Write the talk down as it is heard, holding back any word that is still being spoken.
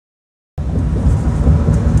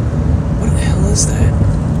was that?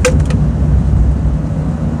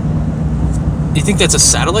 Do you think that's a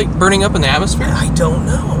satellite burning up in the atmosphere? I don't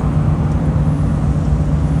know.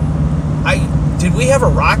 Did we have a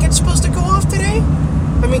rocket supposed to go off today?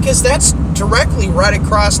 I mean, because that's directly right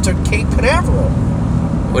across to Cape Canaveral.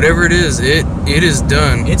 Whatever it is is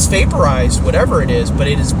done. It's vaporized, whatever it is, but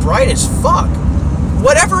it is bright as fuck.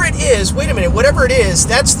 Whatever it is, wait a minute, whatever it is,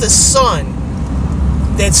 that's the sun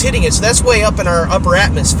that's hitting it. So that's way up in our upper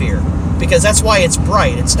atmosphere. Because that's why it's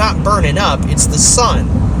bright. It's not burning up, it's the sun.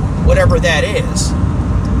 Whatever that is.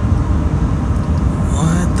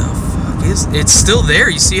 What the fuck is... It's still there.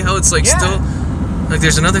 You see how it's like still... Like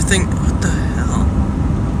there's another thing... What the hell?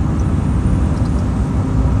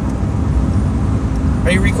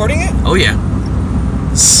 Are you recording it? Oh yeah.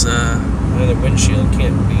 It's the windshield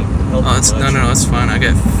can't be helped. Oh, it's, no, it's fine. I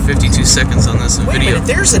got 52 seconds on this video. Wait a minute,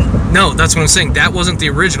 there's an... No, that's what I'm saying. That wasn't the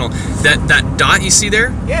original. That dot you see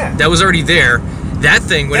there? Yeah. That was already there. That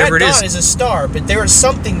thing, whatever it is... That dot is a star, but there is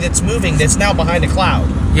something that's moving that's now behind a cloud.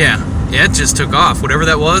 Yeah. Yeah, it just took off. Whatever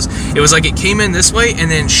that was, it was like it came in this way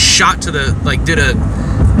and then shot to the... Like, did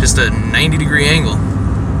just a 90-degree angle.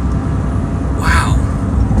 Wow.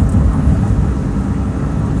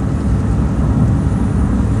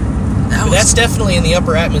 That's definitely in the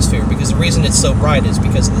upper atmosphere because the reason it's so bright is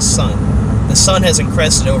because of the sun. The sun hasn't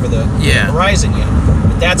crested over the horizon yet,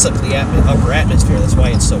 but that's up the upper atmosphere. That's why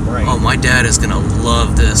it's so bright. Oh, my dad is gonna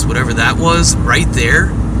love this. Whatever that was right there,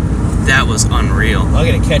 that was unreal. I'm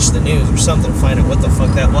gonna catch the news or something to find out what the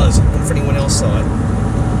fuck that was. If anyone else saw it.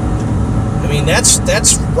 I mean, that's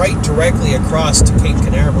right directly across to Cape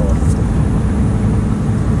Canaveral.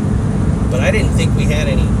 But I didn't think we had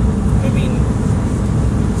any. I mean.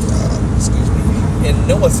 Excuse me. And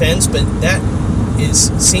no offense, but that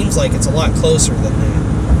seems like it's a lot closer than that.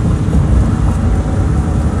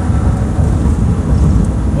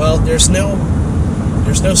 Well, there's no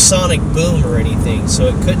sonic boom or anything, so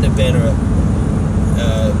it couldn't have been an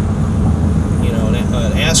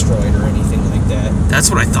asteroid or anything like that.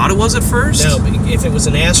 That's what I thought it was at first? No, but if it was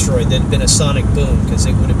an asteroid, there'd been a sonic boom, because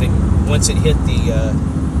it would have been, once it hit the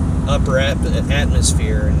upper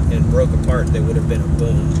atmosphere and broke apart, there would have been a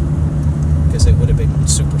boom. Because it would have been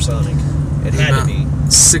supersonic. It had to be.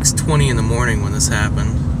 6:20 in the morning when this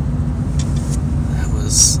happened. That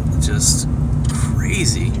was just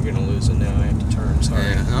crazy. You're gonna lose it now. I have to turn. Sorry.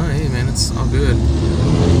 Yeah. Oh, hey man, it's all good.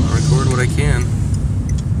 I'll record what I can.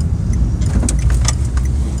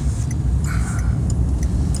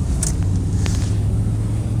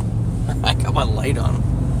 I got my light on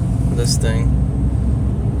this thing.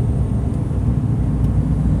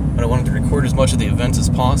 But I wanted to record as much of the events as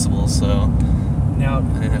possible, so now I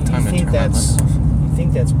didn't have time to turn my light off. You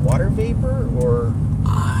think that's water vapor, or?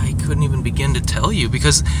 I couldn't even begin to tell you,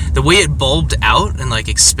 because the way it bulbed out and like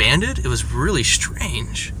expanded, it was really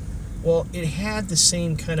strange. Well, it had the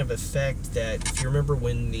same kind of effect that, if you remember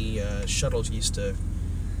when the shuttles used to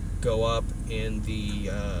go up and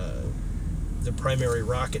the primary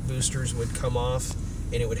rocket boosters would come off,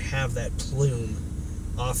 and it would have that plume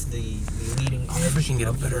off the leading edge. I wonder if we can get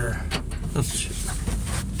a better... Oops, shit.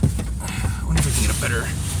 I wonder if we can get a better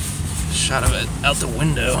shot of it out the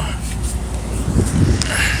window.